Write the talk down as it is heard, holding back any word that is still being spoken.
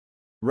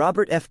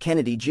Robert F.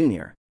 Kennedy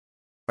Jr.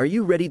 Are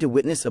you ready to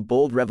witness a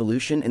bold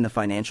revolution in the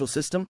financial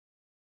system?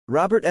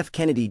 Robert F.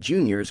 Kennedy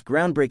Jr.'s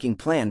groundbreaking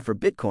plan for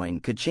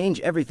Bitcoin could change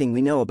everything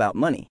we know about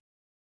money.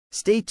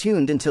 Stay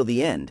tuned until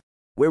the end,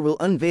 where we'll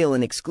unveil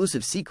an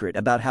exclusive secret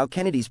about how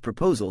Kennedy's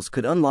proposals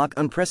could unlock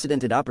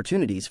unprecedented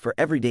opportunities for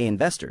everyday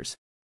investors.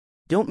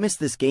 Don't miss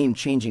this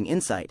game-changing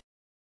insight.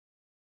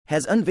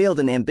 Has unveiled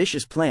an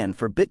ambitious plan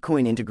for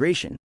Bitcoin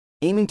integration,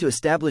 aiming to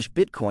establish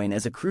Bitcoin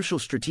as a crucial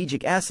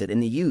strategic asset in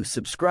the U.S.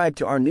 Subscribe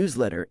to our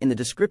newsletter in the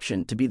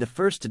description to be the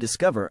first to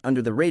discover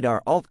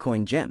under-the-radar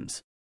altcoin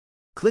gems.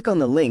 Click on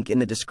the link in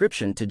the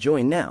description to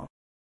join now.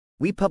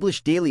 We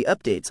publish daily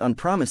updates on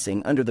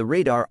promising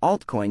under-the-radar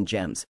altcoin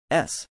gems.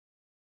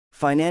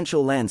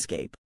 Financial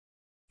landscape.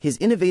 His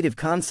innovative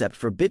concept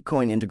for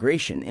Bitcoin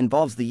integration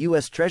involves the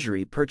U.S.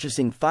 Treasury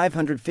purchasing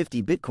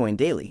 550 Bitcoin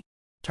daily,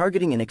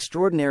 targeting an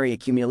extraordinary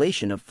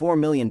accumulation of 4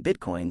 million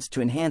Bitcoins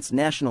to enhance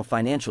national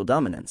financial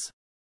dominance.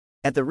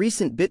 At the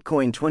recent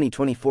Bitcoin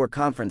 2024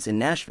 conference in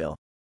Nashville,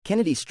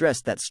 Kennedy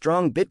stressed that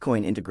strong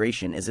Bitcoin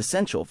integration is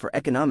essential for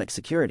economic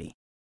security.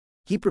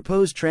 He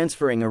proposed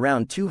transferring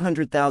around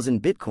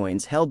 200,000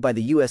 Bitcoins held by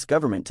the U.S.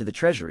 government to the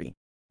Treasury,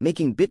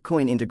 making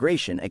Bitcoin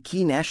integration a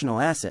key national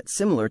asset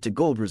similar to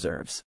gold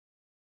reserves.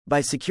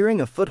 By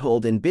securing a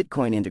foothold in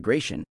Bitcoin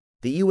integration,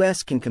 the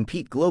U.S. can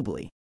compete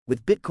globally,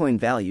 with Bitcoin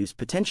values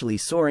potentially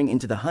soaring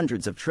into the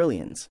hundreds of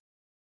trillions.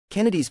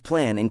 Kennedy's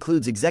plan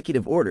includes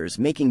executive orders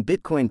making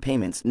Bitcoin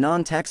payments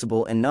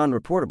non-taxable and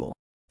non-reportable,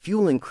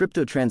 fueling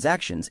crypto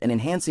transactions and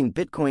enhancing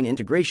Bitcoin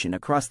integration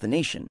across the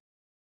nation.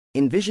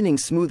 Envisioning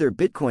smoother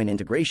Bitcoin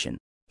integration,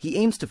 he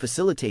aims to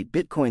facilitate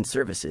Bitcoin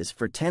services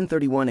for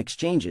 1031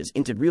 exchanges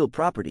into real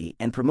property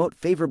and promote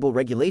favorable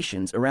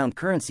regulations around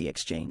currency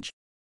exchange.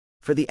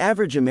 For the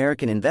average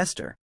American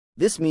investor,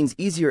 this means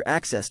easier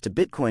access to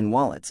Bitcoin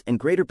wallets and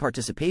greater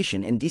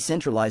participation in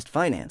decentralized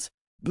finance,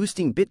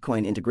 boosting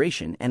Bitcoin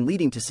integration and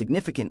leading to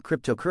significant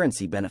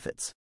cryptocurrency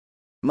benefits.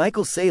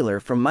 Michael Saylor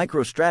from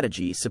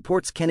MicroStrategy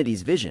supports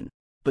Kennedy's vision,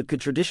 but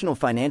could traditional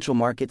financial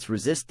markets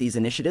resist these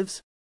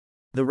initiatives?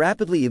 The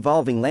rapidly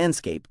evolving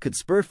landscape could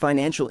spur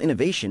financial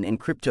innovation in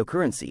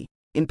cryptocurrency,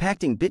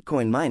 impacting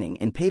Bitcoin mining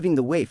and paving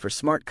the way for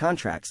smart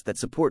contracts that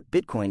support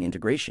Bitcoin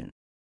integration.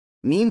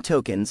 Meme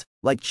tokens,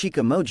 like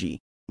Chikamoji,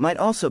 might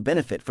also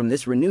benefit from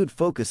this renewed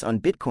focus on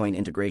Bitcoin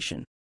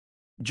integration.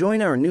 Join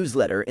our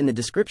newsletter in the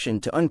description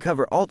to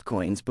uncover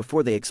altcoins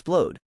before they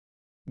explode.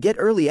 Get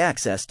early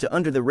access to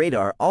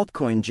under-the-radar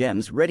altcoin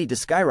gems ready to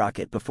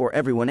skyrocket before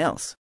everyone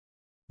else.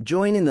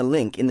 Join in the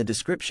link in the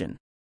description.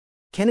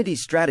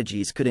 Kennedy's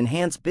strategies could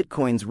enhance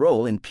Bitcoin's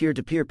role in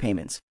peer-to-peer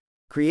payments,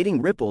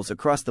 creating ripples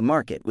across the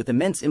market with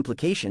immense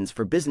implications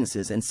for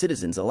businesses and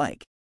citizens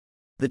alike.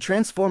 The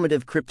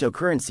transformative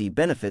cryptocurrency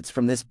benefits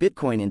from this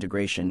Bitcoin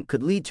integration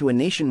could lead to a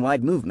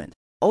nationwide movement,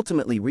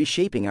 ultimately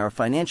reshaping our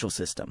financial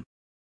system.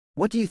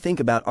 What do you think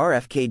about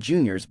RFK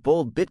Jr.'s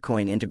bold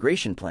Bitcoin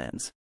integration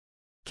plans?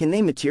 Can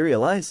they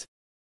materialize?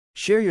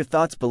 Share your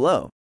thoughts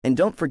below, and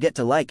don't forget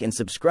to like and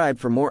subscribe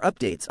for more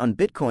updates on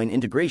Bitcoin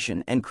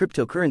integration and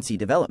cryptocurrency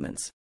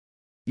developments.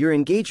 Your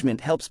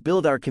engagement helps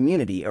build our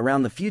community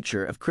around the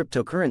future of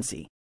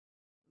cryptocurrency.